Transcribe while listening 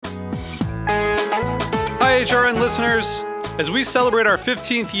HRN listeners. As we celebrate our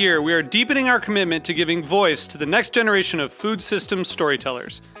 15th year, we are deepening our commitment to giving voice to the next generation of food systems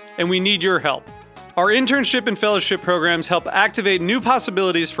storytellers, and we need your help. Our internship and fellowship programs help activate new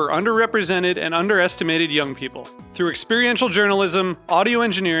possibilities for underrepresented and underestimated young people through experiential journalism, audio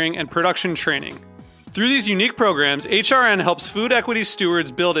engineering, and production training. Through these unique programs, HRN helps food equity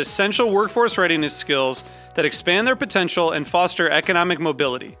stewards build essential workforce readiness skills that expand their potential and foster economic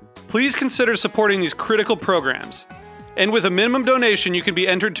mobility. Please consider supporting these critical programs. And with a minimum donation, you can be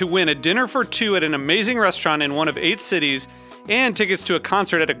entered to win a dinner for two at an amazing restaurant in one of 8 cities and tickets to a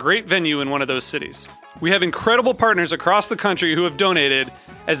concert at a great venue in one of those cities. We have incredible partners across the country who have donated,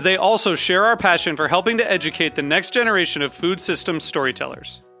 as they also share our passion for helping to educate the next generation of food systems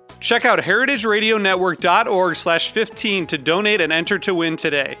storytellers. Check out heritageradionetwork.org/15 to donate and enter to win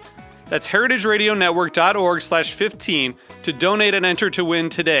today. That's heritageradionetwork.org/15 to donate and enter to win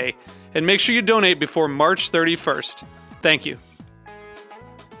today. And make sure you donate before March 31st. Thank you.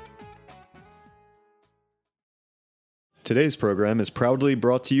 Today's program is proudly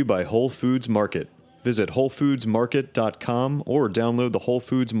brought to you by Whole Foods Market. Visit WholeFoodsMarket.com or download the Whole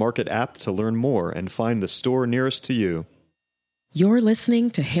Foods Market app to learn more and find the store nearest to you. You're listening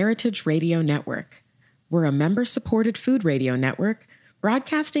to Heritage Radio Network. We're a member-supported food radio network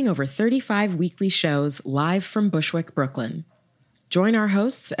broadcasting over 35 weekly shows live from Bushwick, Brooklyn. Join our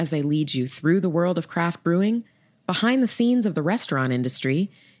hosts as they lead you through the world of craft brewing, behind the scenes of the restaurant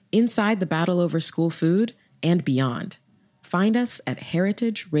industry, inside the battle over school food, and beyond. Find us at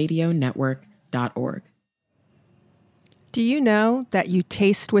heritageradionetwork.org. Do you know that you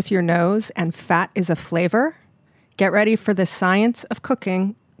taste with your nose and fat is a flavor? Get ready for the science of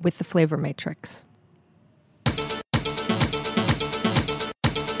cooking with the Flavor Matrix.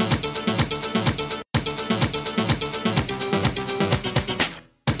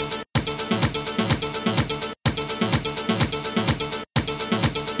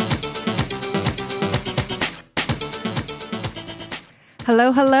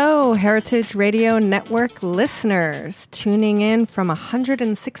 Hello, hello, Heritage Radio Network listeners, tuning in from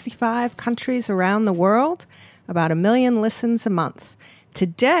 165 countries around the world, about 1 million listens a month.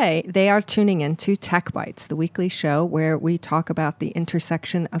 Today, they are tuning into Tech Bites, the weekly show where we talk about the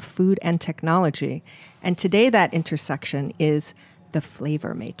intersection of food and technology. And today, that intersection is the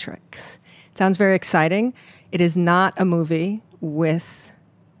Flavor Matrix. It sounds very exciting. It is not a movie with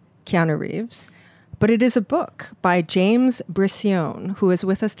Keanu Reeves, but it is a book by James Briscione, who is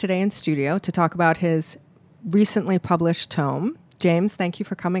with us today in studio to talk about his recently published tome. James, thank you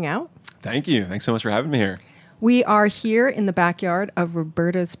for coming out. Thank you. Thanks so much for having me here. We are here in the backyard of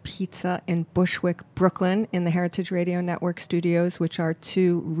Roberta's Pizza in Bushwick, Brooklyn, in the Heritage Radio Network studios, which are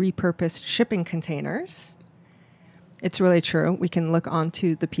 2 repurposed shipping containers. It's really true. We can look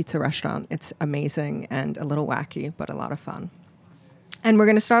onto the pizza restaurant. It's amazing and a little wacky, but a lot of fun. And we're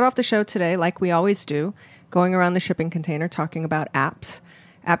going to start off the show today, like we always do, going around the shipping container, talking about apps.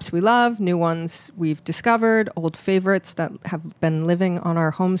 Apps we love, new ones we've discovered, old favorites that have been living on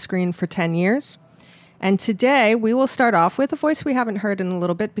our home screen for 10 years. And today, we will start off with a voice we haven't heard in a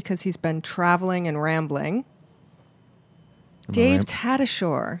little bit because he's been traveling and rambling. Dave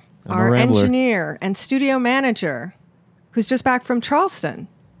Tatasciore, our engineer and studio manager, who's just back from Charleston.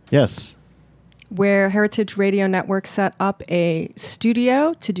 Yes. Where Heritage Radio Network set up a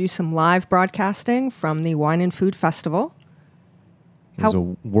studio to do some live broadcasting from the Wine and Food Festival. It was a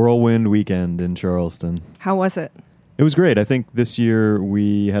whirlwind weekend in Charleston. How was it? It was great. I think this year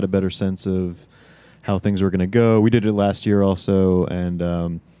we had a better sense of how things were going to go. We did it last year also, and I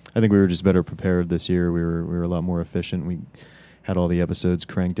think we were just better prepared this year. We were a lot more efficient. We had all the episodes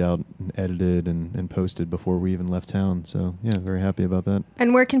cranked out and edited and posted before we even left town. So, yeah, very happy about that.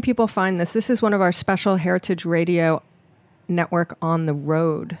 And where can people find this? This is one of our special Heritage Radio Network on the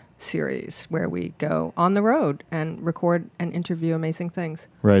Road series, where we go on the road and record and interview amazing things.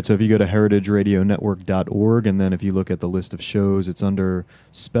 Right. So if you go to heritageradionetwork.org, and then if you look at the list of shows, it's under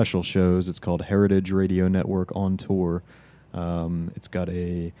special shows. It's called Heritage Radio Network on Tour. It's got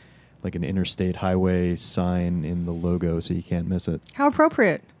an interstate highway sign in the logo, so you can't miss it. How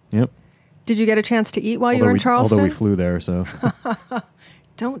appropriate. Yep. Did you get a chance to eat while you were in Charleston? Although we flew there, so.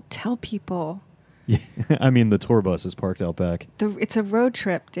 Don't tell people. Yeah, I mean, the tour bus is parked out back. It's a road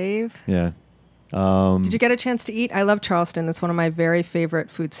trip, Dave. Yeah. Did you get a chance to eat? I love Charleston. It's one of my very favorite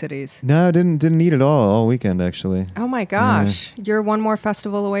food cities. No, I didn't eat at all weekend, actually. Oh, my gosh. Yeah. You're one more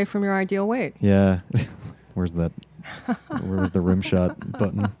festival away from your ideal weight. Yeah. Where's that? Where's the rim shot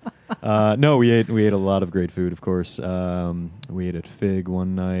button? No, we ate a lot of great food, of course. We ate at Fig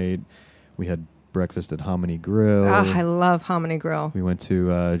one night. We had breakfast at Hominy Grill. I love Hominy Grill. We went to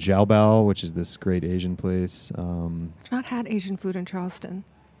Jiao Bao, which is this great Asian place. I've not had Asian food in Charleston.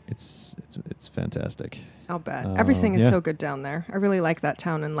 It's fantastic. I'll bet. Everything is yeah. so good down there. I really like that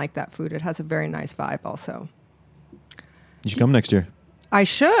town and like that food. It has a very nice vibe also. You should come next year. I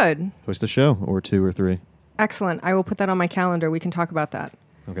should. Host a show or 2 or 3. Excellent. I will put that on my calendar. We can talk about that.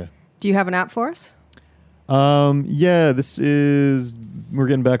 Okay. Do you have an app for us? Yeah, we're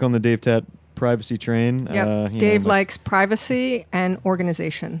getting back on the Dave Tat privacy train. Yep. Dave likes privacy and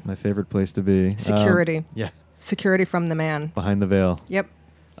organization. My favorite place to be. Security. Yeah. Security from the man. Behind the veil. Yep.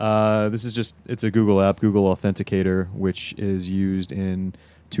 It's a Google app, Google Authenticator, which is used in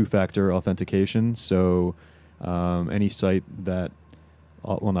 2-factor authentication. So any site that,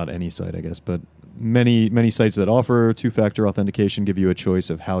 well, not any site, I guess, but many sites that offer 2-factor authentication give you a choice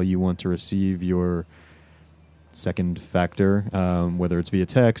of how you want to receive your second factor, whether it's via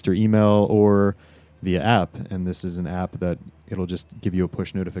text or email or via app. And this is an app that it'll just give you a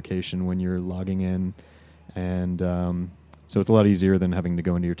push notification when you're logging in. And so it's a lot easier than having to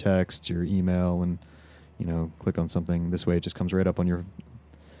go into your text, your email, and click on something. This way it just comes right up on your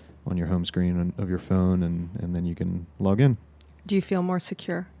home screen of your phone, and then you can log in. Do you feel more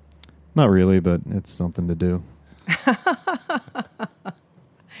secure? Not really, but it's something to do.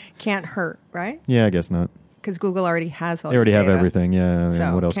 Can't hurt, right? Yeah, I guess not. Because Google already has all They already your have data. everything, yeah. I mean,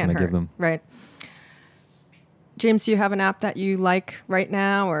 So what else can I can't give hurt. them? Right. James, do you have an app that you like right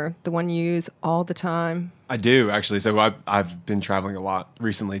now, or the one you use all the time? I do, actually. So I've been traveling a lot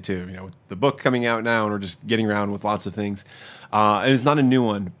recently, too. With the book coming out now, and we're just getting around with lots of things. And it's not a new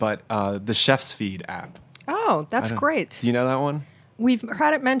one, but the Chef's Feed app. Oh, that's great. Do you know that one? We've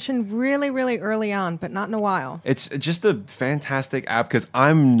had it mentioned really, really early on, but not in a while. It's just a fantastic app because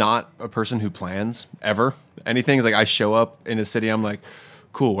I'm not a person who plans ever. Anything is like I show up in a city, I'm like,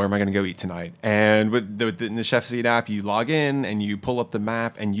 cool, where am I going to go eat tonight? And in the Chef's Feed app, you log in and you pull up the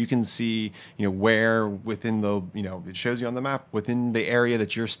map and you can see, where within the, it shows you on the map within the area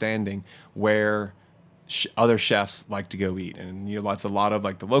that you're standing where other chefs like to go eat. And lots a lot of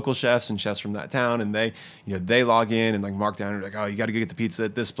like the local chefs and chefs from that town, and they log in and like mark down and like, oh, you got to go get the pizza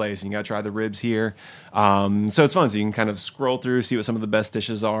at this place and you got to try the ribs here. So it's fun. So you can kind of scroll through, see what some of the best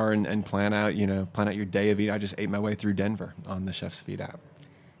dishes are, and plan out your day of eating. I just ate my way through Denver on the Chef's Feed app.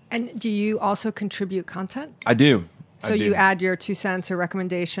 And do you also contribute content? I do. So you add your 2 cents or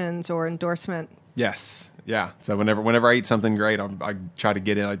recommendations or endorsement? Yes. Yeah. So whenever I eat something great, I try to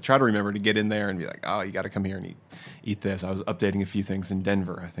get in. I try to remember to get in there and be like, oh, you got to come here and eat this. I was updating a few things in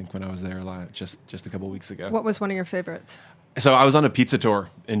Denver, I think, when I was there just a couple of weeks ago. What was one of your favorites? So I was on a pizza tour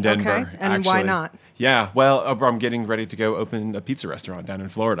in Denver. Okay. And actually. why not? Yeah. Well, I'm getting ready to go open a pizza restaurant down in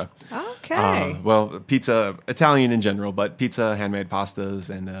Florida. Okay. Well, pizza, Italian in general, but pizza, handmade pastas,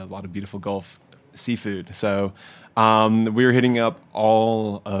 and a lot of beautiful Gulf seafood. So we were hitting up a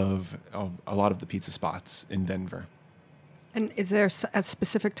lot of the pizza spots in Denver. And is there a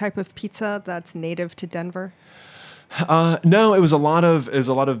specific type of pizza that's native to Denver? No, it was a lot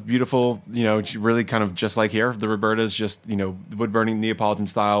of beautiful, really kind of just like here. The Roberta's just, wood burning Neapolitan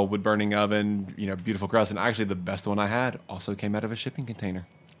style, wood burning oven, beautiful crust. And actually the best one I had also came out of a shipping container.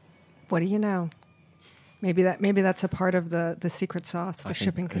 What do you know? Maybe that's a part of the secret sauce, the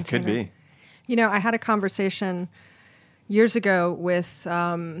shipping container. It could be. I had a conversation years ago with,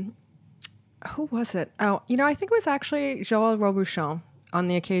 who was it? Oh, I think it was actually Joel Robuchon on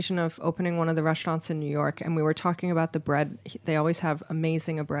the occasion of opening one of the restaurants in New York. And we were talking about the bread. They always have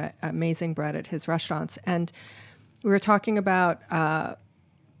amazing bread at his restaurants. And we were talking about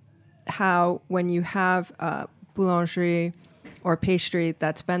how when you have a boulangerie or pastry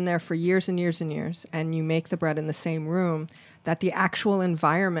that's been there for years and years and years, and you make the bread in the same room, that the actual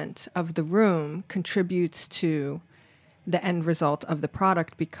environment of the room contributes to the end result of the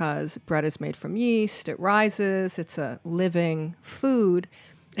product, because bread is made from yeast, it rises, it's a living food,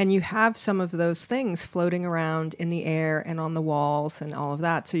 and you have some of those things floating around in the air and on the walls and all of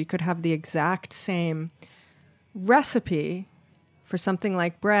that. So you could have the exact same recipe for something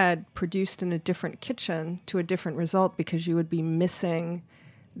like bread produced in a different kitchen to a different result, because you would be missing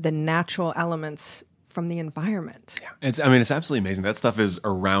the natural elements from the environment. Yeah. It's absolutely amazing. That stuff is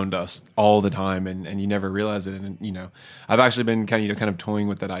around us all the time, and you never realize it. And I've actually been kind of toying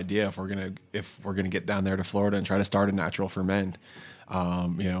with that idea if we're gonna get down there to Florida and try to start a natural ferment,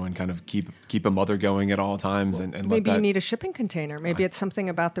 and kind of keep a mother going at all times. And maybe you need a shipping container. Maybe it's something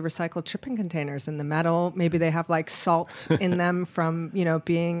about the recycled shipping containers and the metal. Maybe they have like salt in them from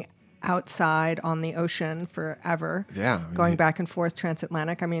being outside on the ocean forever. Yeah, going back and forth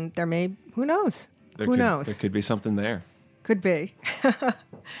transatlantic. Who knows? Who knows? There could be something there. Could be.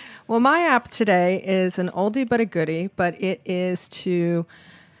 Well, my app today is an oldie but a goodie, but it is to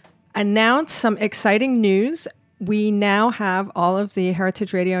announce some exciting news. We now have all of the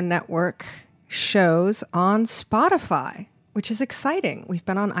Heritage Radio Network shows on Spotify, which is exciting. We've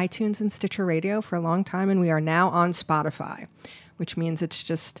been on iTunes and Stitcher Radio for a long time, and we are now on Spotify, which means it's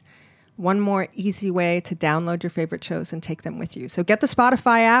just one more easy way to download your favorite shows and take them with you. So get the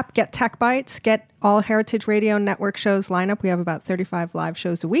Spotify app, get Tech Bites, get all Heritage Radio Network shows lineup. We have about 35 live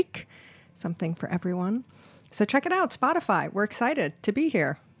shows a week, something for everyone. So check it out, Spotify. We're excited to be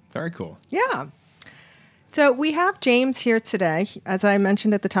here. Very cool. Yeah. So we have James here today. As I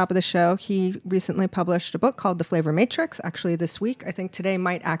mentioned at the top of the show, he recently published a book called The Flavor Matrix, actually this week. I think today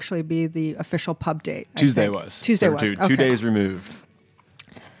might actually be the official pub date. Tuesday was. Tuesday So was. two days removed.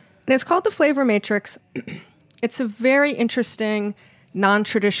 And it's called The Flavor Matrix. It's a very interesting,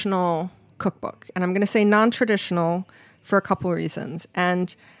 non-traditional cookbook. And I'm going to say non-traditional for a couple of reasons.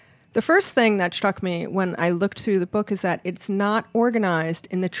 And the first thing that struck me when I looked through the book is that it's not organized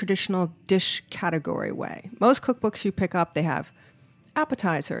in the traditional dish category way. Most cookbooks you pick up, they have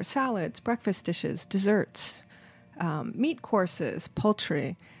appetizers, salads, breakfast dishes, desserts, meat courses,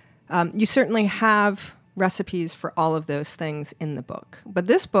 poultry. You certainly have recipes for all of those things in the book. But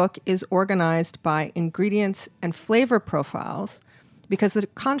this book is organized by ingredients and flavor profiles because the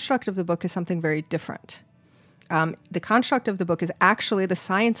construct of the book is something very different. The construct of the book is actually the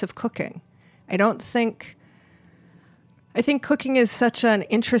science of cooking. I think cooking is such an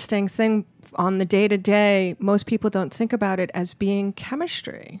interesting thing on the day-to-day. Most people don't think about it as being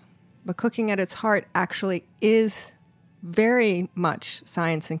chemistry. But cooking at its heart actually is very much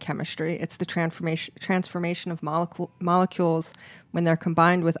science and chemistry. It's the transformation of molecules when they're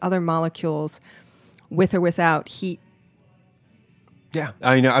combined with other molecules with or without heat. Yeah,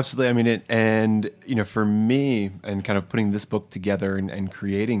 I know, absolutely. I mean, for me, and kind of putting this book together and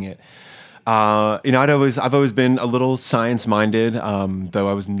creating it, I've always been a little science-minded, though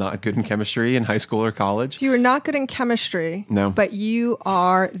I was not good in chemistry in high school or college. So you were not good in chemistry, no, but you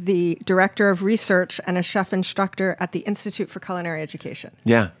are the director of research and a chef instructor at the Institute for Culinary Education.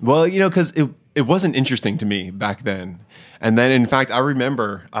 Yeah, well, because it wasn't interesting to me back then, and then in fact, I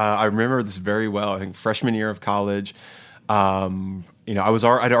remember this very well. I think freshman year of college.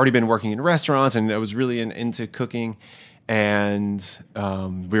 I'd already been working in restaurants, and I was really into cooking. And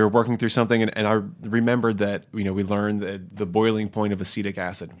we were working through something, and I remembered that we learned that the boiling point of acetic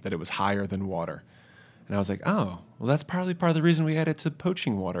acid, that it was higher than water. And I was like, oh, well, that's probably part of the reason we add it to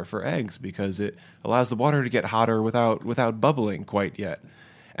poaching water for eggs, because it allows the water to get hotter without bubbling quite yet.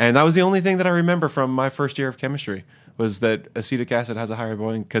 And that was the only thing that I remember from my first year of chemistry, was that acetic acid has a higher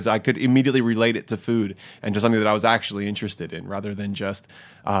boiling, because I could immediately relate it to food and to something that I was actually interested in, rather than just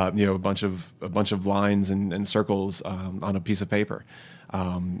a bunch of lines and circles on a piece of paper.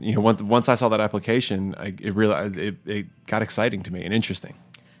 Once I saw that application, it got exciting to me and interesting.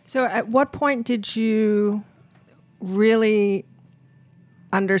 So, at what point did you really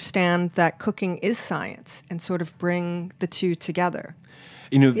understand that cooking is science and sort of bring the two together?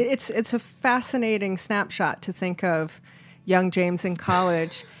 It's a fascinating snapshot to think of young James in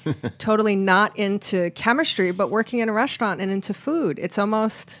college, totally not into chemistry, but working in a restaurant and into food. It's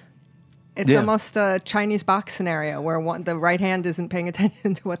almost a Chinese box scenario where the right hand isn't paying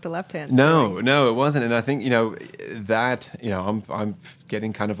attention to what the left hand's doing. No, it wasn't. And I think I'm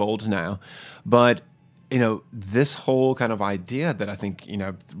getting kind of old now, but this whole kind of idea that I think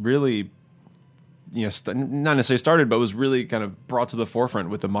really, not necessarily started, but was really kind of brought to the forefront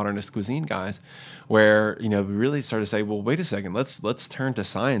with the modernist cuisine guys, where we really started to say, well, wait a second, let's turn to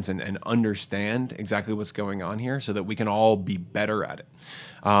science and understand exactly what's going on here, so that we can all be better at it.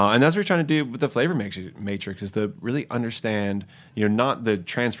 And that's what we're trying to do with the Flavor Matrix, is to really understand, not the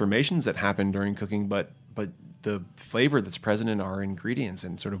transformations that happen during cooking, but the flavor that's present in our ingredients,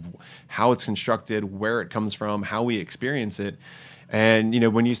 and sort of how it's constructed, where it comes from, how we experience it. And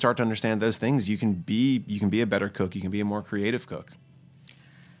when you start to understand those things, you can be a better cook. You can be a more creative cook.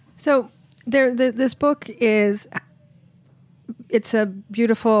 So this book it's a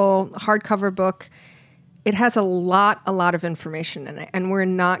beautiful hardcover book. It has a lot of information in it, and we're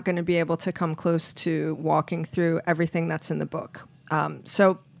not going to be able to come close to walking through everything that's in the book.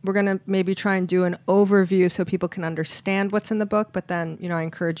 So we're going to maybe try and do an overview so people can understand what's in the book, but then I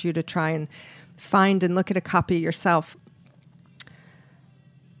encourage you to try and find and look at a copy yourself.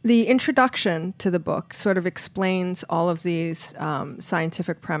 The introduction to the book sort of explains all of these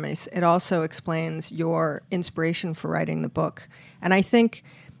scientific premise. It also explains your inspiration for writing the book. And I think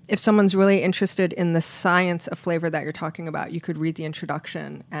if someone's really interested in the science of flavor that you're talking about, you could read the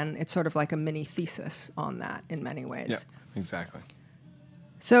introduction, and it's sort of like a mini thesis on that in many ways. Yeah, exactly.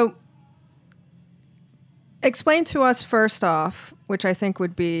 So explain to us first off, which I think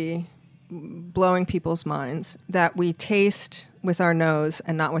would be blowing people's minds, that we taste with our nose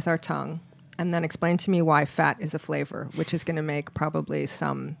and not with our tongue. And then explain to me why fat is a flavor, which is going to make probably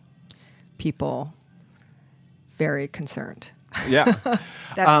some people very concerned. Yeah.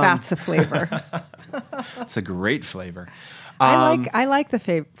 That fat's a flavor. It's a great flavor. I like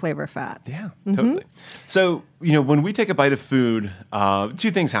the flavor fat. Yeah, totally. So, when we take a bite of food,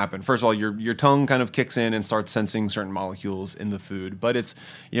 two things happen. First of all, your tongue kind of kicks in and starts sensing certain molecules in the food. But it's,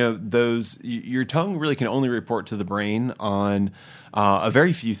 your tongue really can only report to the brain on a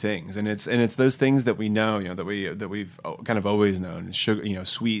very few things, and it's those things that we know, that we've kind of always known: sugar,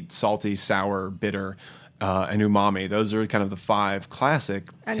 sweet, salty, sour, bitter. And umami. Those are kind of the 5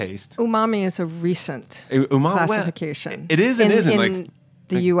 classic tastes. Umami is a recent classification. It is and isn't. In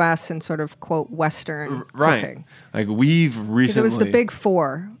the U.S. and sort of, quote, Western cooking. Like we've recently... Because it was the big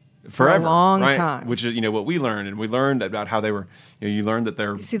 4 for a long time. Which is, what we learned. And we learned about how they were, you learned that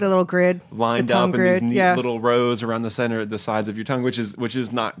they're... You see the little grid? Lined up in these neat little rows around the center, the sides of your tongue, which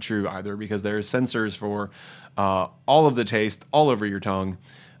is not true either, because there's sensors for all of the taste all over your tongue.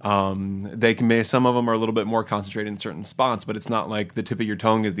 Some of them are a little bit more concentrated in certain spots, but it's not like the tip of your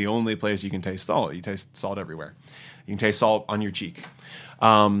tongue is the only place you can taste salt. You taste salt everywhere. You can taste salt on your cheek.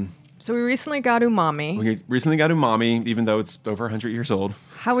 So we recently got umami. Even though it's over 100 years old.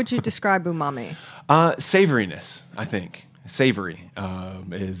 How would you describe umami? Savoriness, I think. Savory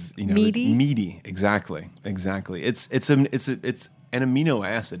is meaty. Meaty, exactly. It's an amino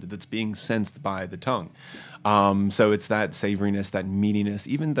acid that's being sensed by the tongue. So it's that savoriness, that meatiness.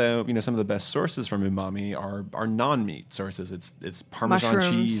 Even though some of the best sources from umami are non-meat sources. It's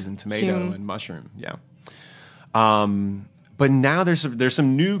Parmesan cheese and tomato and mushroom. Yeah. But now there's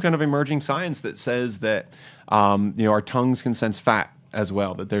some new kind of emerging science that says that our tongues can sense fat as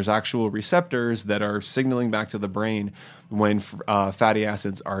well. That there's actual receptors that are signaling back to the brain when fatty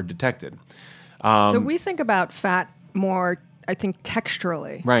acids are detected. So we think about fat more, I think,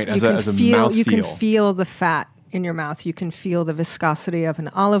 texturally. Right, as a mouthfeel. You can feel the fat in your mouth. You can feel the viscosity of an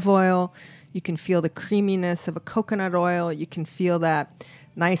olive oil. You can feel the creaminess of a coconut oil. You can feel that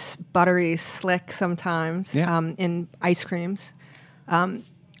nice buttery slick sometimes in ice creams.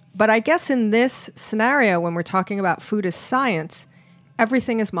 But I guess in this scenario, when we're talking about food as science,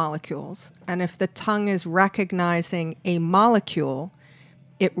 everything is molecules. And if the tongue is recognizing a molecule,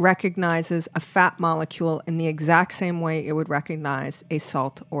 it recognizes a fat molecule in the exact same way it would recognize a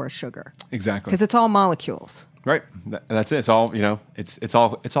salt or a sugar. Exactly. Because it's all molecules. Right. That's it. It's all,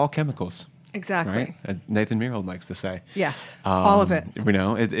 it's all chemicals. Exactly. Right? As Nathan Myhrvold likes to say. Yes. All of it.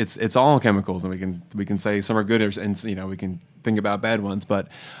 It's all chemicals, and we can say some are good, and we can think about bad ones, but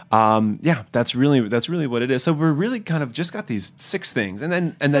that's really what it is. So we're really kind of just got these 6 things, and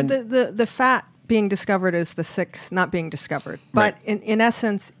then the fat being discovered is the 6 not being discovered. But right. in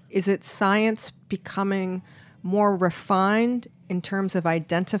essence, is it science becoming more refined in terms of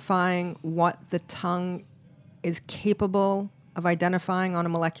identifying what the tongue is capable of identifying on a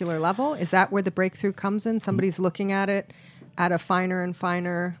molecular level? Is that where the breakthrough comes in? Somebody's looking at it at a finer and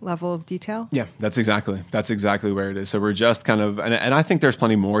finer level of detail? Yeah, that's exactly where it is. So we're just kind of, and I think there's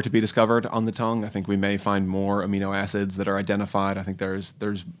plenty more to be discovered on the tongue. I think we may find more amino acids that are identified. I think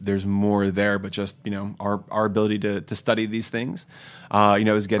there's more there, but just, our ability to study these things,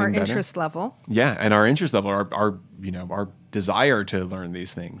 is getting better. Our interest level. Yeah, and our interest level, our desire to learn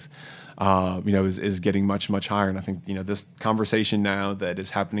these things, is getting much, much higher. And I think, this conversation now that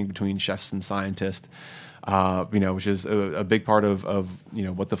is happening between chefs and scientists, which is a big part of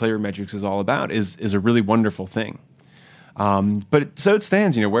what the Flavor Metrics is all about, is a really wonderful thing. But so it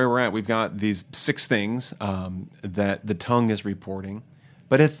stands, where we're at. We've got these 6 things that the tongue is reporting,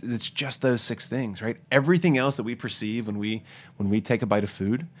 but it's just those 6 things, right? Everything else that we perceive when we take a bite of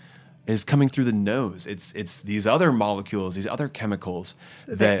food is coming through the nose. It's these other molecules, these other chemicals,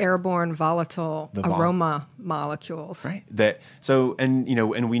 the airborne volatile aroma molecules, right?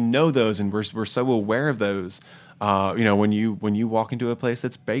 And we know those, and we're so aware of those. When you walk into a place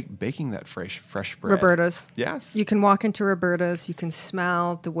that's baking that fresh bread. Roberta's. Yes. You can walk into Roberta's. You can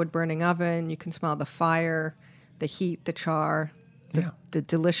smell the wood burning oven. You can smell the fire, the heat, the char, the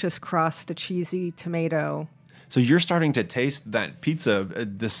delicious crust, the cheesy tomato. So you're starting to taste that pizza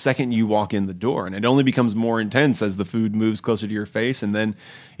the second you walk in the door, and it only becomes more intense as the food moves closer to your face. And then,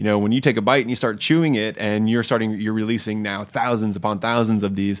 when you take a bite and you start chewing it, and you're releasing now thousands upon thousands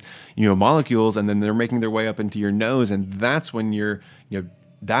of these, molecules, and then they're making their way up into your nose, and that's when you're,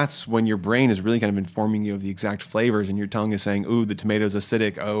 that's when your brain is really kind of informing you of the exact flavors, and your tongue is saying, ooh, the tomato's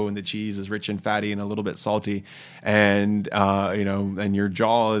acidic, oh, and the cheese is rich and fatty and a little bit salty, and and your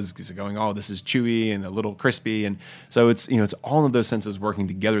jaw is going, oh, this is chewy and a little crispy. And so it's all of those senses working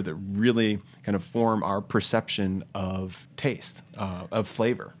together that really kind of form our perception of taste, of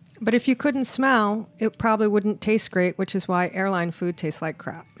flavor. But if you couldn't smell, it probably wouldn't taste great, which is why airline food tastes like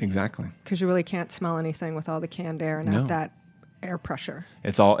crap. Exactly. Because you really can't smell anything with all the canned air and at that air pressure.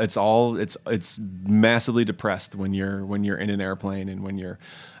 It's massively depressed when you're in an airplane, and when you're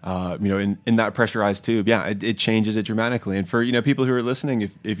in that pressurized tube. Yeah, it changes it dramatically. And for people who are listening,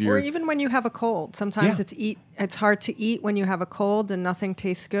 if you're, or even when you have a cold, sometimes it's hard to eat when you have a cold and nothing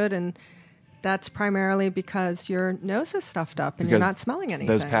tastes good, and that's primarily because your nose is stuffed up and you're not smelling anything.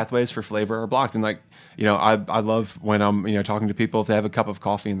 Those pathways for flavor are blocked. And I love when I'm talking to people, if they have a cup of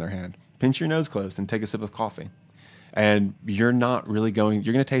coffee in their hand, pinch your nose closed and take a sip of coffee. And you're not really you're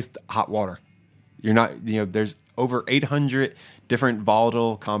going to taste hot water. You're not, there's over 800 different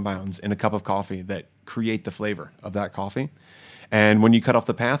volatile compounds in a cup of coffee that create the flavor of that coffee. And when you cut off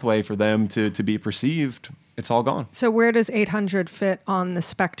the pathway for them to be perceived, it's all gone. So where does 800 fit on the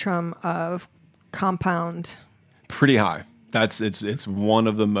spectrum of compound? Pretty high. It's one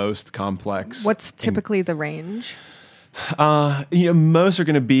of the most complex. What's typically the range? Most are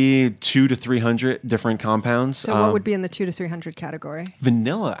going to be 200 to 300 different compounds. So what would be in the 200 to 300 category?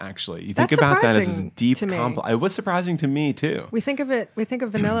 Vanilla, actually. You think That's about that as a surprising deep to me. complex. It was surprising to me too. We think of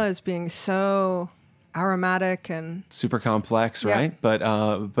vanilla as being so aromatic and super complex, right? But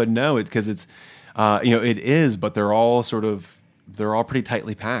no, because it's it is, but they're all pretty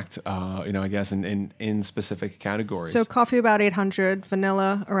tightly packed, I guess in specific categories. So coffee about 800,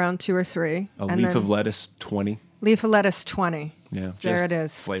 vanilla around 2 or 3. A leaf of lettuce 20. Leaf of lettuce 20. Yeah, there it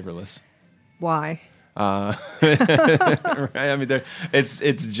is. Flavorless. Why? Right? I mean, it's just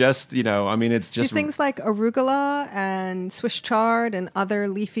it's just do things like arugula and Swiss chard and other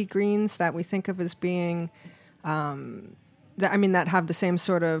leafy greens that we think of as being that have the same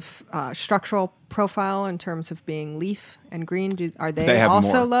sort of structural profile in terms of being leaf and green. Are they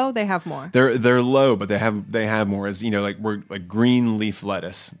also more. low? They have more. They're low, but they have more. As we're like green leaf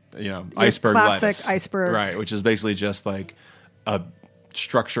lettuce, iceberg classic lettuce, iceberg, right? Which is basically just like a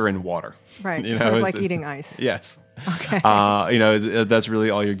structure in water, right? Sort of like eating ice. Yes. Okay. That's really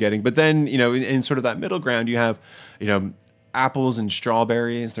all you're getting. But then in sort of that middle ground, you have apples and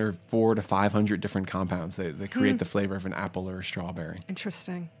strawberries. There are 400 to 500 different compounds that create the flavor of an apple or a strawberry.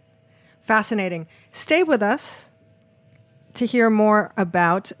 Interesting. Fascinating. Stay with us to hear more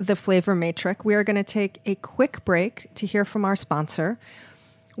about the flavor matrix. We are going to take a quick break to hear from our sponsor.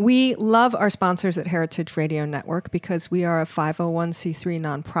 We love our sponsors at Heritage Radio Network because we are a 501c3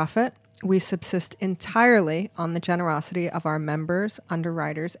 nonprofit. We subsist entirely on the generosity of our members,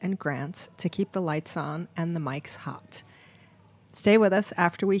 underwriters, and grants to keep the lights on and the mics hot. Stay with us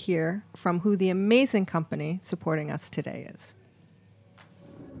after we hear from who the amazing company supporting us today is.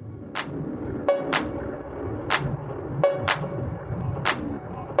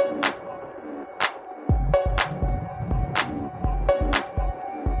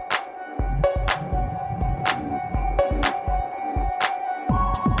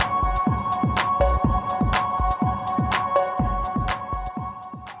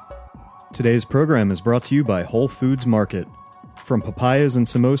 Today's program is brought to you by Whole Foods Market. From papayas and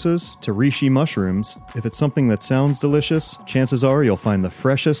samosas to reishi mushrooms, if it's something that sounds delicious, chances are you'll find the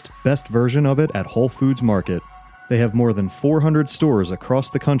freshest, best version of it at Whole Foods Market. They have more than 400 stores across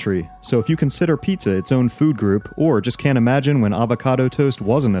the country, so if you consider pizza its own food group or just can't imagine when avocado toast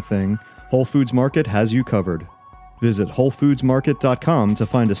wasn't a thing, Whole Foods Market has you covered. Visit WholeFoodsMarket.com to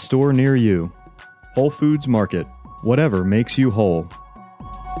find a store near you. Whole Foods Market. Whatever makes you whole.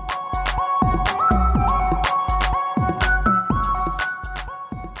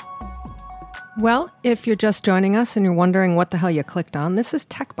 Well, if you're just joining us and you're wondering what the hell you clicked on, this is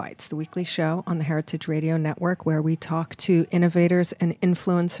Tech Bites, the weekly show on the Heritage Radio Network where we talk to innovators and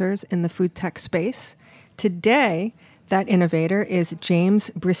influencers in the food tech space. Today, that innovator is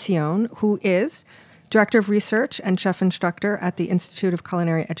James Briscione, who is Director of Research and Chef Instructor at the Institute of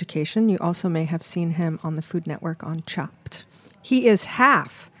Culinary Education. You also may have seen him on the Food Network on Chopped. He is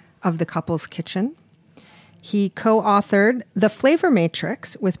half of The Couple's Kitchen. He co-authored The Flavor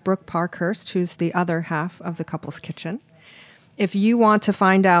Matrix with Brooke Parkhurst, who's the other half of The Couple's Kitchen. If you want to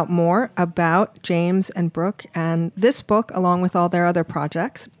find out more about James and Brooke and this book, along with all their other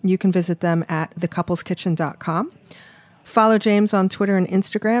projects, you can visit them at thecoupleskitchen.com. Follow James on Twitter and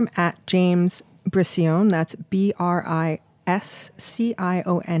Instagram at James Briscione. That's Briscione.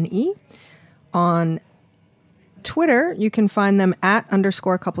 On Twitter, you can find them at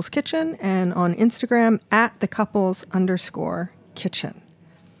 _Couples Kitchen, and on Instagram at @the_couples_kitchen.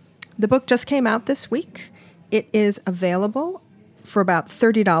 The book just came out this week. It is available for about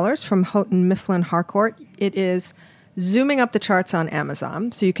 $30 from Houghton Mifflin Harcourt. It is zooming up the charts on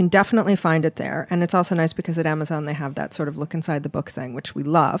Amazon, so you can definitely find it there. And it's also nice because at Amazon they have that sort of look inside the book thing, which we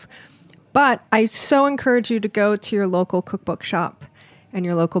love. But I so encourage you to go to your local cookbook shop and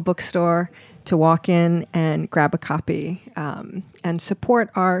your local bookstore to walk in and grab a copy and support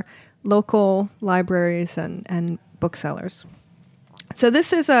our local libraries and booksellers. So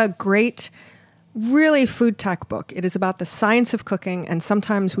this is a great, really food tech book. It is about the science of cooking, and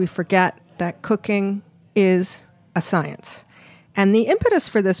sometimes we forget that cooking is a science. And the impetus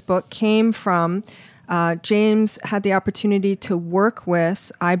for this book came from James had the opportunity to work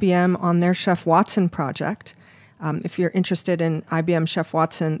with IBM on their Chef Watson project. If you're interested in IBM Chef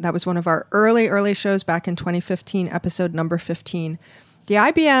Watson, that was one of our early shows back in 2015, episode number 15. The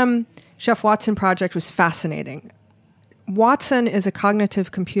IBM Chef Watson project was fascinating. Watson is a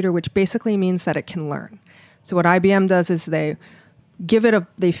cognitive computer, which basically means that it can learn. So what IBM does is they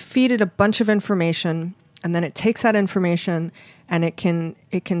feed it a bunch of information, and then it takes that information and it can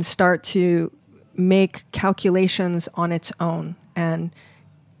start to make calculations on its own and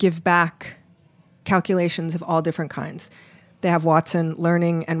give back calculations of all different kinds. They have Watson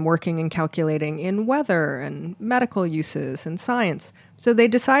learning and working and calculating in weather and medical uses and science. So they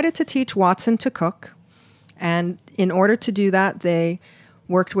decided to teach Watson to cook. And in order to do that, they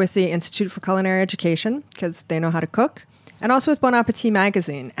worked with the Institute for Culinary Education because they know how to cook, and also with Bon Appetit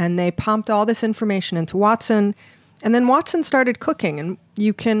magazine. And they pumped all this information into Watson. And then Watson started cooking. And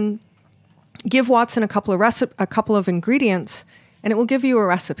you can give Watson a couple of ingredients, and it will give you a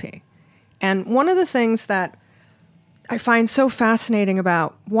recipe. And one of the things that I find so fascinating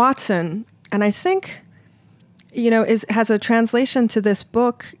about Watson, and I think, has a translation to this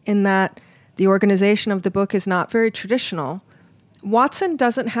book in that the organization of the book is not very traditional. Watson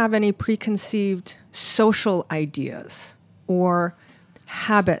doesn't have any preconceived social ideas or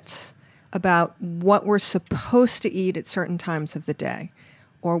habits about what we're supposed to eat at certain times of the day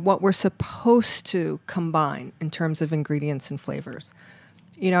or what we're supposed to combine in terms of ingredients and flavors.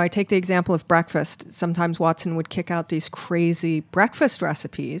 I take the example of breakfast. Sometimes Watson would kick out these crazy breakfast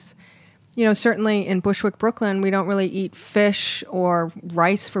recipes. Certainly in Bushwick, Brooklyn, we don't really eat fish or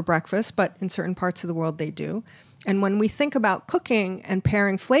rice for breakfast, but in certain parts of the world they do. And when we think about cooking and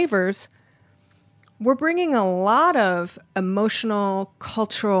pairing flavors, we're bringing a lot of emotional,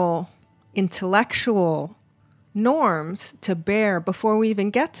 cultural, intellectual norms to bear before we even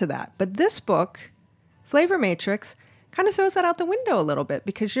get to that. But this book, Flavor Matrix, kind of throws that out the window a little bit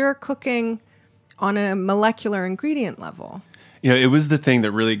because you're cooking on a molecular ingredient level. It was the thing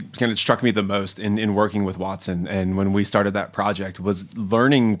that really kind of struck me the most in working with Watson. And when we started that project was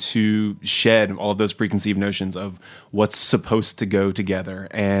learning to shed all of those preconceived notions of what's supposed to go together.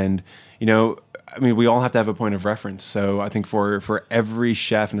 And, we all have to have a point of reference. So I think for every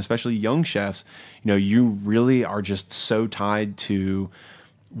chef, and especially young chefs, you really are just so tied to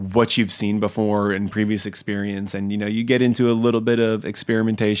what you've seen before in previous experience. And, you get into a little bit of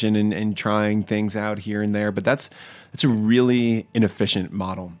experimentation and trying things out here and there, but that's a really inefficient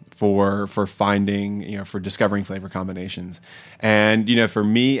model for finding, for discovering flavor combinations. And, for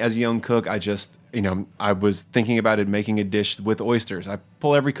me as a young cook, I just, I was thinking about it, making a dish with oysters. I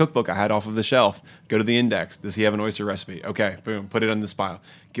pull every cookbook I had off of the shelf, go to the index. Does he have an oyster recipe? Okay, boom, put it on this pile,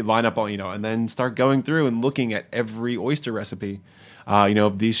 line up all, and then start going through and looking at every oyster recipe.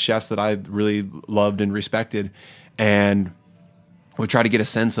 These chefs that I really loved and respected, and would try to get a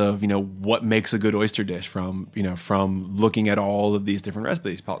sense of, what makes a good oyster dish from looking at all of these different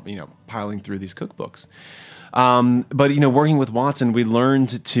recipes, piling through these cookbooks. But working with Watson, we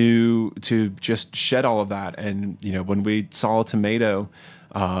learned to just shed all of that. And, when we saw a tomato,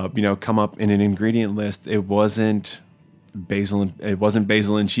 come up in an ingredient list, it wasn't basil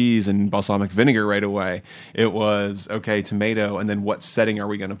and cheese and balsamic vinegar right away. It was tomato, and then what setting are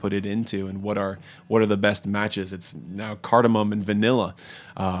we going to put it into, and what are the best matches? It's now cardamom and vanilla,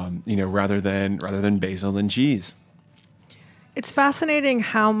 rather than basil and cheese. It's fascinating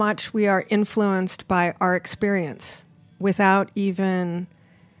how much we are influenced by our experience without even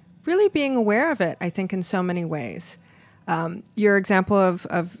really being aware of it, I think, in so many ways. Your example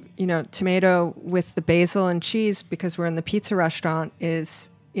of tomato with the basil and cheese, because we're in the pizza restaurant,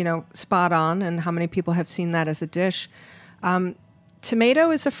 is, spot on, and how many people have seen that as a dish.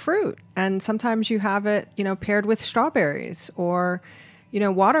 Tomato is a fruit, and sometimes you have it, paired with strawberries or,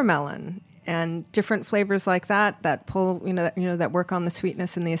 watermelon and different flavors like that pull, that work on the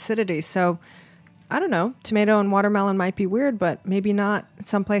sweetness and the acidity. So I don't know, tomato and watermelon might be weird, but maybe not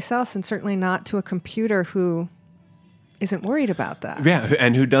someplace else, and certainly not to a computer who isn't worried about that. Yeah,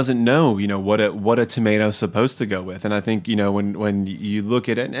 and who doesn't know, what a tomato's supposed to go with. And I think, when you look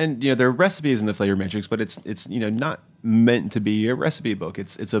at it, and there are recipes in the Flavor Matrix, but it's not meant to be a recipe book.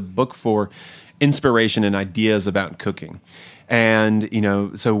 It's a book for inspiration and ideas about cooking. And,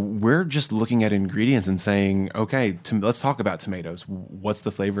 so we're just looking at ingredients and saying, okay, let's talk about tomatoes. What's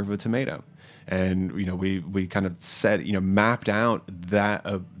the flavor of a tomato? And, we kind of mapped out that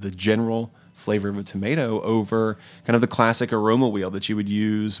the general flavor of a tomato over kind of the classic aroma wheel that you would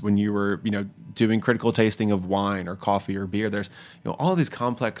use when you were, doing critical tasting of wine or coffee or beer. There's, all of these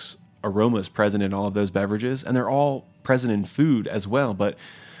complex aromas present in all of those beverages, and they're all present in food as well. But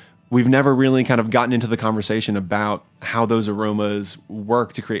we've never really kind of gotten into the conversation about how those aromas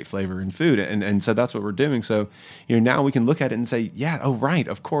work to create flavor in food. And so that's what we're doing. So, now we can look at it and say, yeah, oh, right,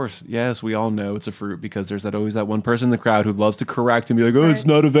 of course. Yes, we all know it's a fruit, because there's always that one person in the crowd who loves to correct and be like, oh, It's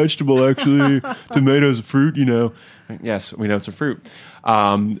not a vegetable, actually. Tomato's a fruit, Yes, we know it's a fruit.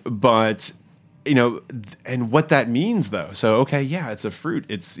 But and what that means, though. So, okay, yeah, it's a fruit.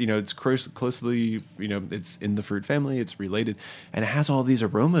 It's, it's closely, it's in the fruit family. It's related, and it has all these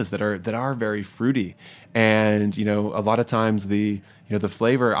aromas that are very fruity. And, a lot of times the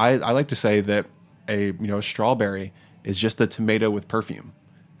flavor, I like to say that a strawberry is just a tomato with perfume.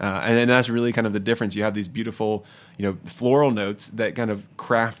 And that's really kind of the difference. You have these beautiful, floral notes that kind of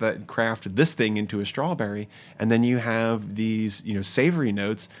craft this thing into a strawberry, and then you have these, savory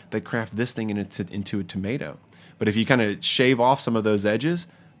notes that craft this thing into a tomato. But if you kind of shave off some of those edges,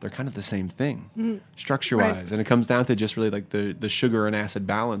 they're kind of the same thing, structure-wise. Right. And it comes down to just really like the sugar and acid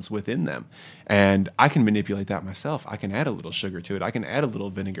balance within them. And I can manipulate that myself. I can add a little sugar to it. I can add a little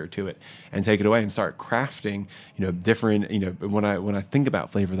vinegar to it and take it away and start crafting, different, when I think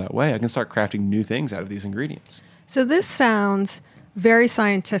about flavor that way, I can start crafting new things out of these ingredients. So this sounds very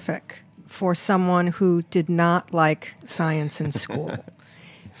scientific for someone who did not like science in school.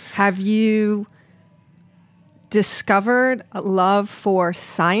 Have you discovered a love for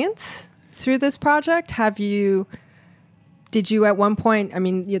science through this project? Did you at one point,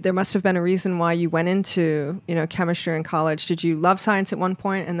 there must have been a reason why you went into, chemistry in college. Did you love science at one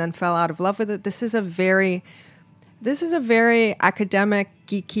point and then fell out of love with it? This is a very academic,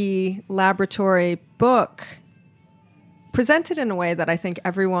 geeky, laboratory book presented in a way that I think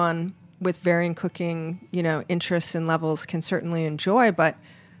everyone with varying cooking, interests and levels can certainly enjoy. But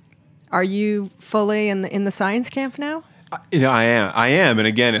are you fully in the science camp now? I am. And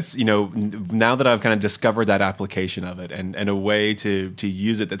again, it's, now that I've kind of discovered that application of it and a way to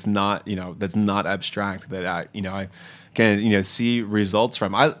use it that's not abstract, that I can, see results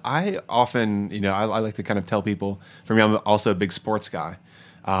from. I often, I like to kind of tell people, for me, I'm also a big sports guy.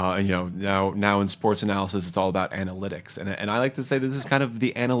 Now in sports analysis, it's all about analytics. And I like to say that this is kind of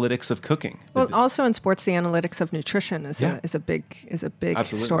the analytics of cooking. Well, also in sports, the analytics of nutrition is a big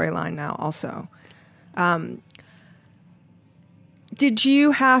storyline now also. Did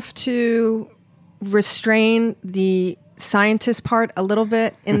you have to restrain the scientist part a little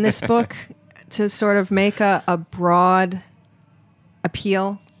bit in this book to sort of make a broad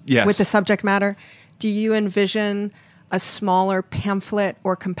appeal with the subject matter? Do you envision a smaller pamphlet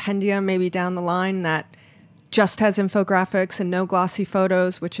or compendium maybe down the line that just has infographics and no glossy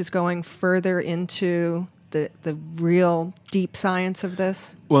photos, which is going further into the real deep science of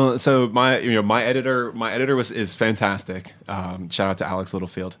this? Well, so my editor is fantastic. Shout out to Alex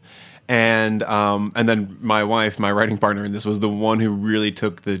Littlefield. And then my wife, my writing partner in this, was the one who really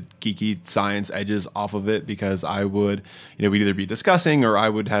took the geeky science edges off of it, because I would, we'd either be discussing or I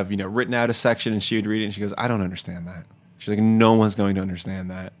would have, written out a section and she would read it and she goes, I don't understand that. She's like, no one's going to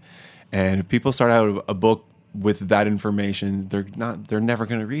understand that. And if people start out a book with that information, they're never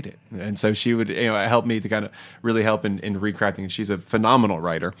going to read it. And so she would, help me to kind of really help in recrafting. She's a phenomenal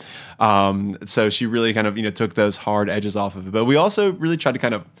writer. So she really kind of, took those hard edges off of it. But we also really tried to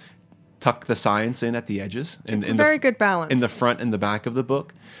kind of tuck the science in at the edges. It's a very good balance. In the front and the back of the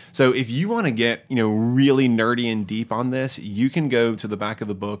book. So if you want to get, really nerdy and deep on this, you can go to the back of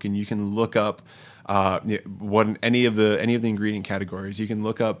the book and you can look up any of the ingredient categories. You can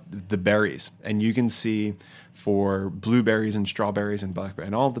look up the berries, and you can see for blueberries and strawberries and blackberry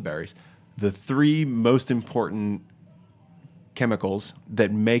and all of the berries, the three most important chemicals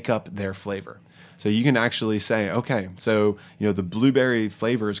that make up their flavor. So you can actually say, okay, so the blueberry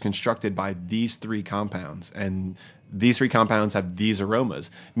flavor is constructed by these three compounds, and these three compounds have these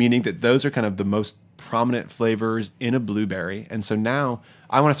aromas, meaning that those are kind of the most prominent flavors in a blueberry. And so now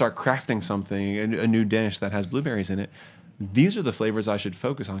I want to start crafting something, a new dish that has blueberries in it. these are the flavors I should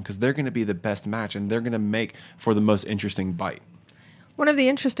focus on because they're going to be the best match and they're going to make for the most interesting bite. One of the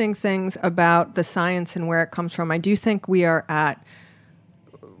interesting things about the science and where it comes from, I do think we are at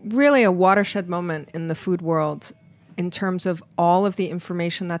really a watershed moment in the food world in terms of all of the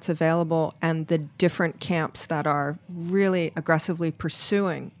information that's available and the different camps that are really aggressively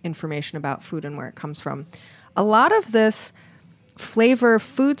pursuing information about food and where it comes from. A lot of this flavor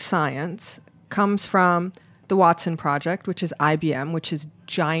food science comes from the Watson Project, which is IBM, which is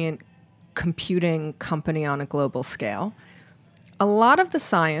giant computing company on a global scale. A lot of the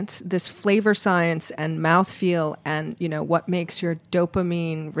science, this flavor science and mouthfeel and, what makes your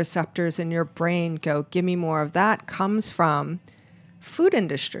dopamine receptors in your brain go, give me more of that, comes from food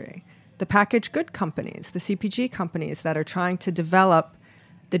industry, the packaged good companies, the CPG companies that are trying to develop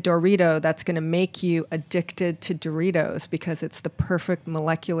the Dorito that's going to make you addicted to Doritos because it's the perfect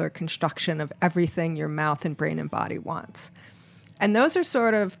molecular construction of everything your mouth and brain and body wants. And those are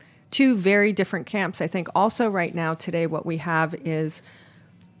sort of two very different camps. I think also right now today what we have is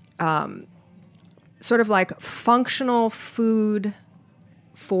sort of like functional food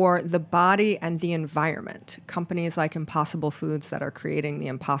for the body and the environment. Companies like Impossible Foods that are creating the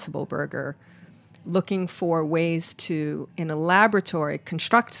Impossible Burger, looking for ways to, in a laboratory,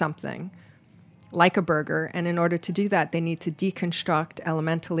 construct something like a burger. And in order to do that, they need to deconstruct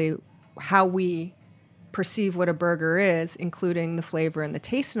elementally how we perceive what a burger is, including the flavor and the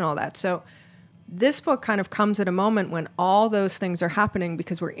taste and all that. So this book kind of comes at a moment when all those things are happening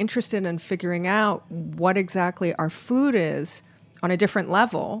because we're interested in figuring out what exactly our food is on a different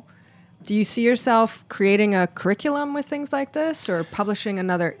level. Do you see yourself creating a curriculum with things like this, or publishing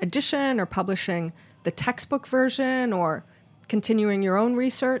another edition, or publishing the textbook version, or continuing your own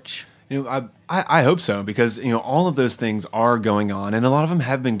research? I hope so, because all of those things are going on, and a lot of them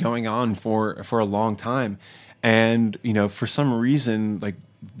have been going on for a long time. And for some reason, like,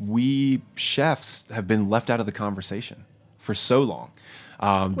 we chefs have been left out of the conversation for so long.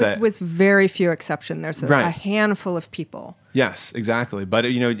 With very few exceptions, there's a handful of people. Yes, exactly. But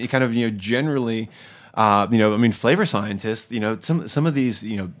it kind of generally. Flavor scientists, some of these,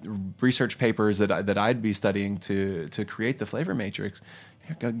 research papers that I'd be studying to create the flavor matrix,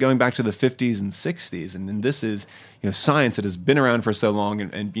 going back to the 50s and 60s. And this is, science that has been around for so long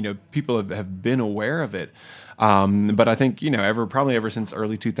and people have been aware of it. But I think, probably ever since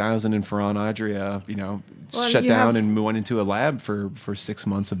early 2000 in Ferran Adria, shut down and went into a lab for 6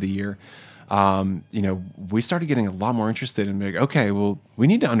 months of the year. We started getting a lot more interested in being, okay, well, we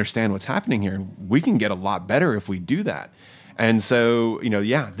need to understand what's happening here. And we can get a lot better if we do that. And so,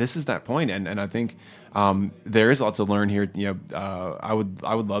 this is that point. And I think there is lots to learn here. I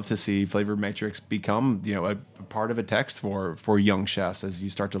would love to see Flavor Matrix become, a part of a text for young chefs as you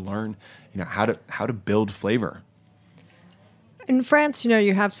start to learn, how to build flavor. In France,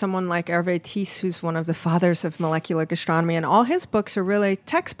 you have someone like Hervé Tisse, who's one of the fathers of molecular gastronomy, and all his books are really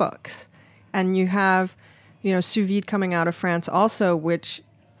textbooks. And you have, sous vide coming out of France also, which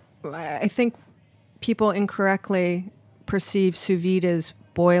I think people incorrectly perceive sous vide as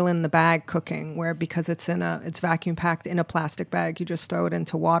boil in the bag cooking, where because it's vacuum packed in a plastic bag, you just throw it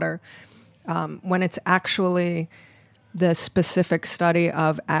into water. When it's actually the specific study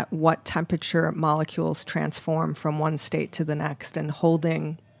of at what temperature molecules transform from one state to the next, and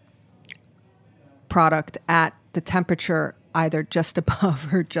holding product at the temperature either just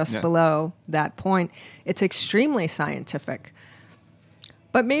above or just below that point. It's extremely scientific.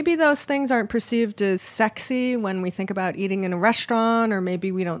 But maybe those things aren't perceived as sexy when we think about eating in a restaurant, or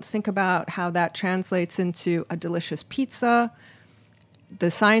maybe we don't think about how that translates into a delicious pizza. The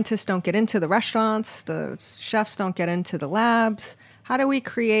scientists don't get into the restaurants. The chefs don't get into the labs. How do we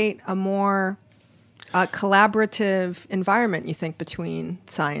create a more collaborative environment, you think, between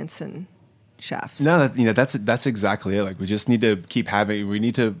science and chefs? No, that's exactly it. Like, we just need to keep having. We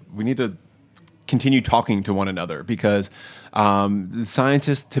need to continue talking to one another, because the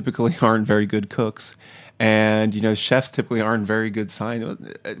scientists typically aren't very good cooks, and chefs typically aren't very good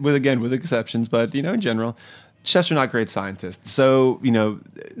scientists. With exceptions, but in general, chefs are not great scientists. So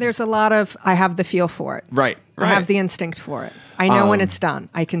there's a lot of I have the feel for it. Right. I have the instinct for it. I know when it's done.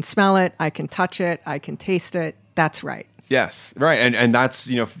 I can smell it. I can touch it. I can taste it. That's right. Yes, right, and that's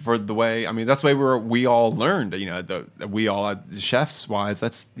for the way that's the way we all learned. We all chefs wise.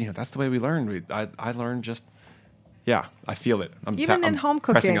 That's the way we learned. I learned just I feel it. In home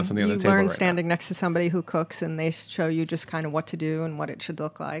cooking, you learn standing next to somebody who cooks, and they show you just kind of what to do and what it should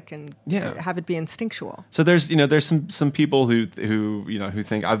look like, and have it be instinctual. So there's some people who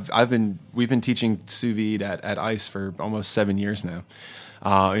think we've been teaching sous vide at ICE for almost 7 years now.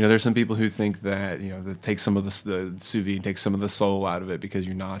 There's some people who think that, that takes some of the sous vide takes some of the soul out of it because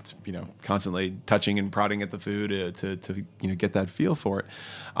you're not, constantly touching and prodding at the food to get that feel for it.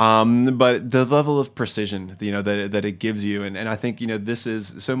 But the level of precision, that it gives you, and I think, this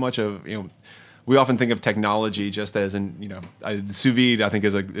is so much of, we often think of technology just as the sous vide, I think,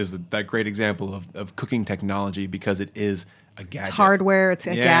 is that great example of cooking technology because it is a gadget. It's hardware. It's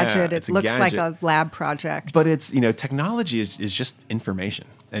a gadget. It's It looks like a lab project. But it's, technology is just information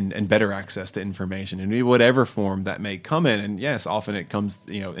and better access to information in whatever form that may come in. And yes, often it comes,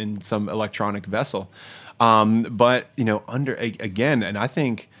 in some electronic vessel. But, again, and I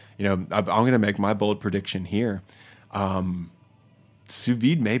think, I'm going to make my bold prediction here. Sous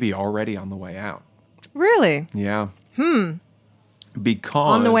vide may be already on the way out. Really? Yeah. Because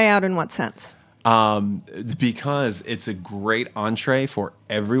on the way out in what sense? Because it's a great entree for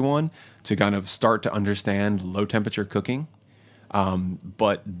everyone to kind of start to understand low temperature cooking.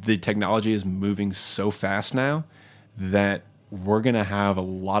 But the technology is moving so fast now that we're going to have a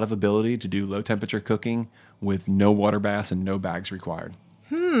lot of ability to do low temperature cooking with no water baths and no bags required.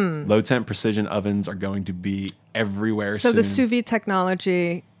 Low temp precision ovens are going to be everywhere soon. So the sous vide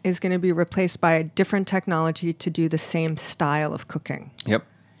technology is going to be replaced by a different technology to do the same style of cooking. Yep.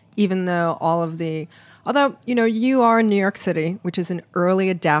 Even though although, you are in New York City, which is an early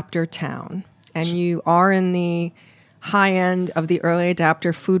adapter town, and you are in the high end of the early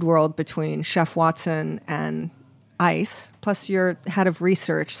adapter food world between Chef Watson and Ice, plus you're head of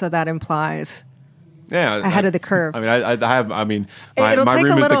research, so that implies ahead of the curve. My room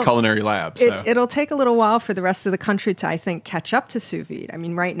is the culinary lab. So. It'll take a little while for the rest of the country to, I think, catch up to sous vide. I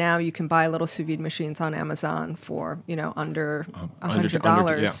mean, right now you can buy little sous vide machines on Amazon for, under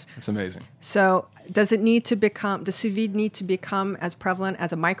 $100. Yeah, it's amazing. So does the sous vide need to become as prevalent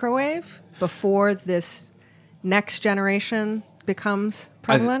as a microwave before this next generation becomes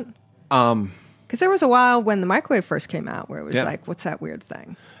prevalent? Because there was a while when the microwave first came out where it was like, what's that weird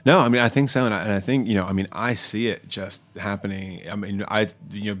thing? No, I think so. And I think, I see it just happening.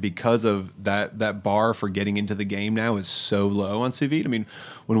 Because of that bar for getting into the game now is so low on sous vide.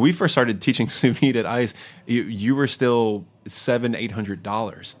 When we first started teaching sous vide at ICE, you were still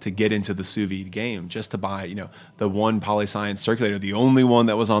 $700-800 to get into the sous vide game just to buy, the one Polyscience circulator, the only one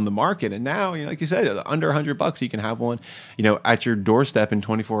that was on the market. And now, like you said, under $100, you can have one, at your doorstep in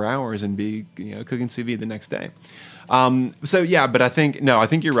 24 hours and be, cooking sous vide the next day. But I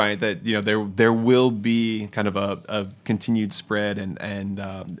think you're right that, there will be kind of a continued spread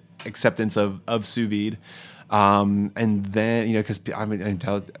and acceptance of sous vide. And then, because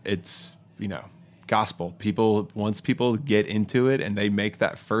it's, gospel. Once people get into it and they make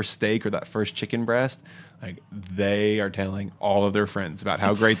that first steak or that first chicken breast, like they are telling all of their friends about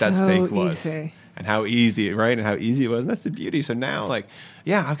how great that steak was. Easy. And how easy, right? And how easy it was. And that's the beauty. So now,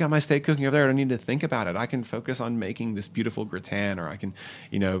 I've got my steak cooking over there. I don't need to think about it. I can focus on making this beautiful gratin, or I can,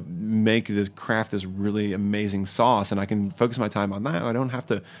 craft this really amazing sauce, and I can focus my time on that. I don't have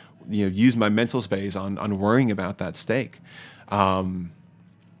to, use my mental space on worrying about that steak.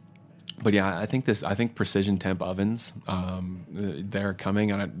 But yeah, I think precision temp ovens, they're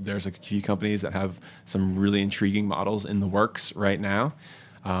coming. There's a few companies that have some really intriguing models in the works right now.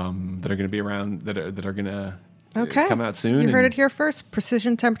 That are going to be around, that are going to come out soon. You heard it here first.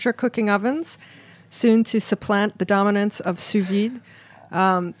 Precision temperature cooking ovens, soon to supplant the dominance of sous vide.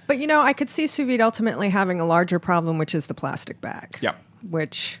 But, I could see sous vide ultimately having a larger problem, which is the plastic bag. Yeah.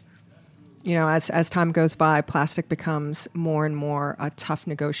 Which, as time goes by, plastic becomes more and more a tough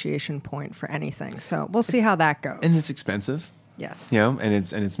negotiation point for anything. So we'll see how that goes. And it's expensive. Yes. And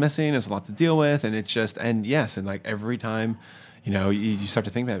it's messy and it's a lot to deal with. And it's just, and every time, you start to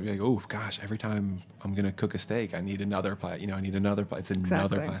think about it, you're like, oh gosh, every time I'm going to cook a steak, I need another it's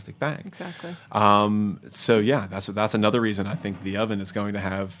another plastic bag. Exactly. That's another reason I think the oven is going to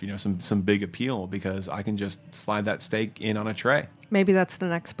have, some big appeal, because I can just slide that steak in on a tray. Maybe that's the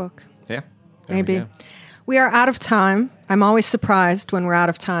next book. Yeah. Maybe. We are out of time. I'm always surprised when we're out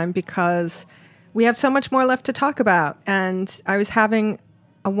of time because we have so much more left to talk about. And I was having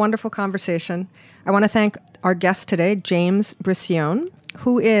a wonderful conversation. I want to thank our guest today, James Briscione,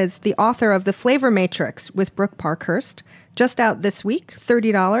 who is the author of The Flavor Matrix with Brooke Parkhurst, just out this week,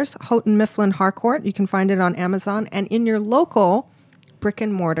 $30, Houghton Mifflin Harcourt. You can find it on Amazon and in your local brick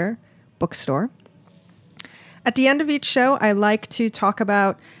and mortar bookstore. At the end of each show, I like to talk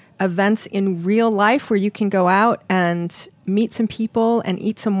about events in real life where you can go out and meet some people and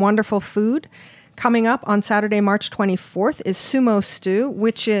eat some wonderful food. Coming up on Saturday, March 24th is Sumo Stew,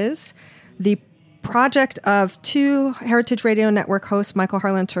 which is the project of two Heritage Radio Network hosts, Michael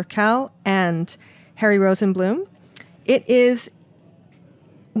Harlan Turkel and Harry Rosenblum. It is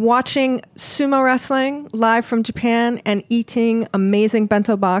watching sumo wrestling live from Japan and eating amazing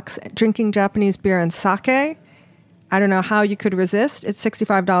bento box, drinking Japanese beer and sake. I don't know how you could resist. It's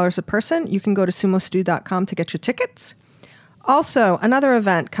 $65 a person. You can go to sumostew.com to get your tickets. Also, another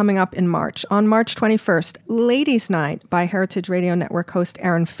event coming up in March. On March 21st, Ladies' Night by Heritage Radio Network host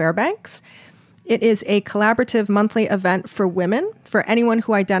Erin Fairbanks. It is a collaborative monthly event for women, for anyone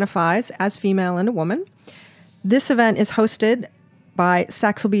who identifies as female and a woman. This event is hosted by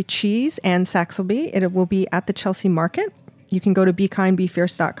Saxelby Cheese and Saxelby. It will be at the Chelsea Market. You can go to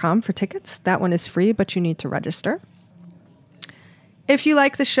BeKindBeFierce.com for tickets. That one is free, but you need to register. If you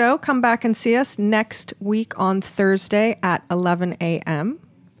like the show, come back and see us next week on Thursday at 11 a.m.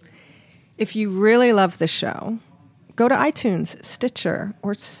 If you really love the show, go to iTunes, Stitcher,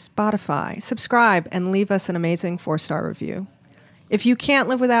 or Spotify. Subscribe and leave us an amazing 4-star review. If you can't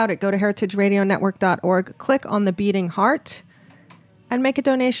live without it, go to heritageradionetwork.org, click on the beating heart, and make a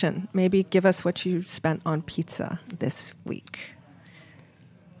donation. Maybe give us what you spent on pizza this week.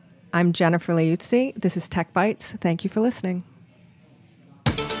 I'm Jennifer Liuzzi. This is Tech Bites. Thank you for listening.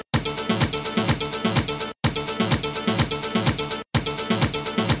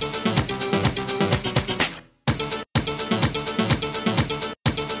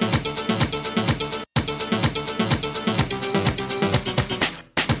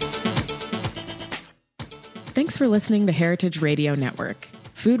 Thanks for listening to Heritage Radio Network,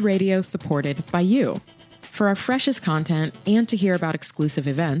 food radio supported by you. For our freshest content and to hear about exclusive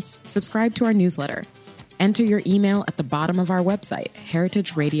events, subscribe to our newsletter. Enter your email at the bottom of our website,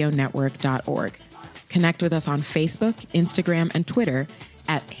 heritageradionetwork.org. Connect with us on Facebook, Instagram, and Twitter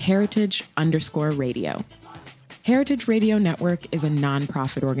at heritage_radio. Heritage Radio Network is a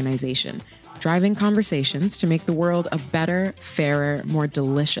nonprofit organization driving conversations to make the world a better, fairer, more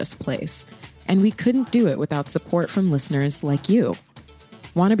delicious place. And we couldn't do it without support from listeners like you.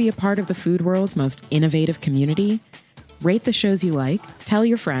 Want to be a part of the food world's most innovative community? Rate the shows you like, tell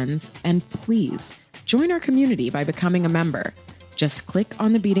your friends, and please join our community by becoming a member. Just click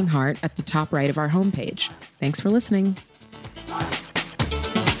on the beating heart at the top right of our homepage. Thanks for listening.